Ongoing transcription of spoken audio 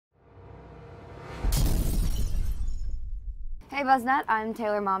Hey Buzznet, I'm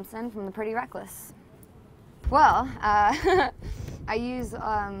Taylor Momsen from The Pretty Reckless. Well, I use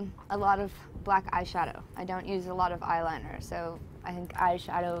a lot of black eyeshadow. I don't use a lot of eyeliner, so I think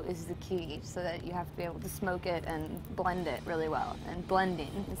eyeshadow is the key, so that you have to be able to smoke it and blend it really well, and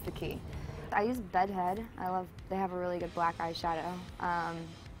blending is the key. I use Bedhead. They have a really good black eyeshadow. I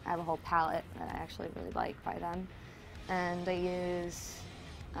have a whole palette that I actually really like by them. And I use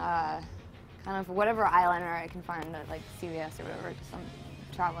kind of whatever eyeliner I can find at like CVS or whatever, because I'm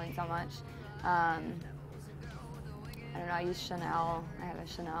traveling so much. I don't know, I use Chanel. I have a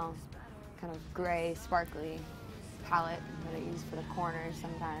Chanel kind of gray, sparkly palette that I use for the corners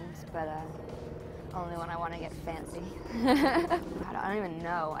sometimes, but only when I want to get fancy. I don't even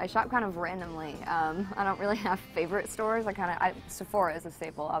know. I shop kind of randomly. I don't really have favorite stores. Sephora is a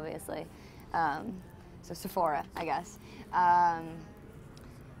staple, obviously. So Sephora, I guess.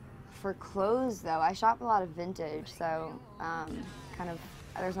 For clothes, though, I shop a lot of vintage, so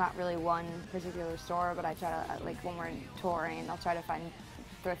there's not really one particular store, but I try to, like when we're touring, I'll try to find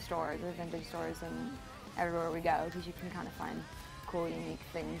thrift stores or vintage stores and everywhere we go, because you can kind of find cool, unique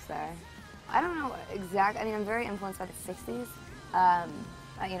things there. I don't know exactly. I mean, I'm very influenced by the 60s.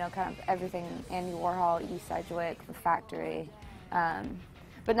 You know, kind of everything, Andy Warhol, East Sedgwick, The Factory.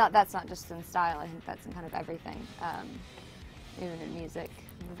 But that's not just in style. I think that's in kind of everything, even in music.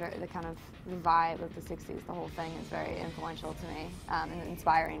 The kind of vibe of the 60s, the whole thing is very influential to me and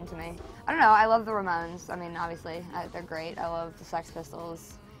inspiring to me. I don't know, I love the Ramones. I mean, obviously, they're great. I love the Sex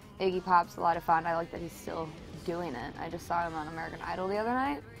Pistols. Iggy Pop's a lot of fun. I like that he's still doing it. I just saw him on American Idol the other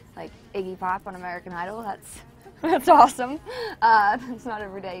night. Like, Iggy Pop on American Idol, that's awesome. It's not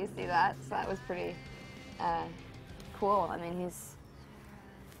every day you see that, so that was pretty cool. I mean,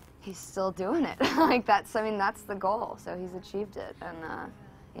 he's still doing it. Like, that's the goal, so he's achieved it, and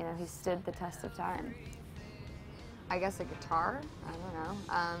you know, he's stood the test of time. I guess a guitar, I don't know.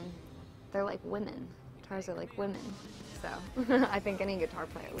 They're like women. Guitars are like women, so I think any guitar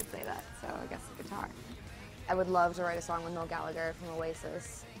player would say that, so I guess a guitar. I would love to write a song with Noel Gallagher from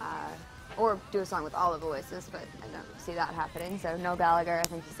Oasis, or do a song with all of Oasis, but I don't see that happening, so Noel Gallagher, I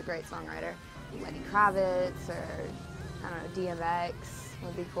think he's a great songwriter. Lenny Kravitz, or I don't know, DMX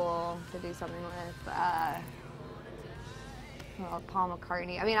would be cool to do something with. Well, Paul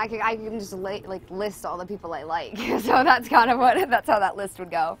McCartney. I mean, I can just list all the people I like, so that's kind of that's how that list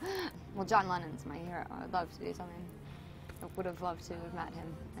would go. Well, John Lennon's my hero. I would love to do something. I would have loved to have met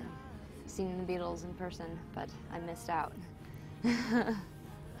him and seen the Beatles in person, but I missed out.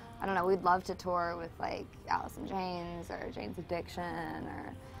 I don't know. We'd love to tour with like Alice in Chains or Jane's Addiction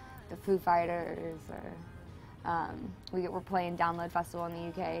or the Foo Fighters, or we're playing Download Festival in the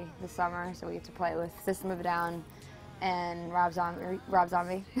UK this summer, so we get to play with System of a Down. And Rob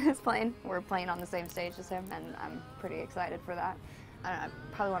Zombie is playing. We're playing on the same stage as him, and I'm pretty excited for that. I don't know, I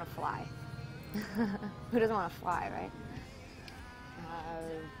probably want to fly. Who doesn't want to fly, right?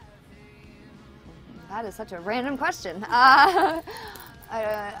 That is such a random question. I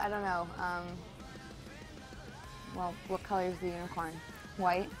don't know. Well, what color is the unicorn?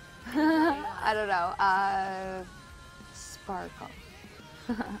 White? I don't know. Sparkle.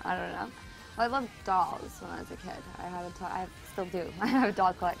 I don't know. Well, I loved dolls when I was a kid. I still do. I have a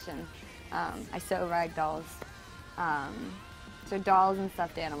doll collection. I sew rag dolls. So dolls and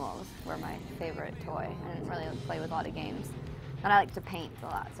stuffed animals were my favorite toy. I didn't really play with a lot of games. And I like to paint a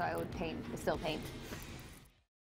lot, so I would paint. I still paint.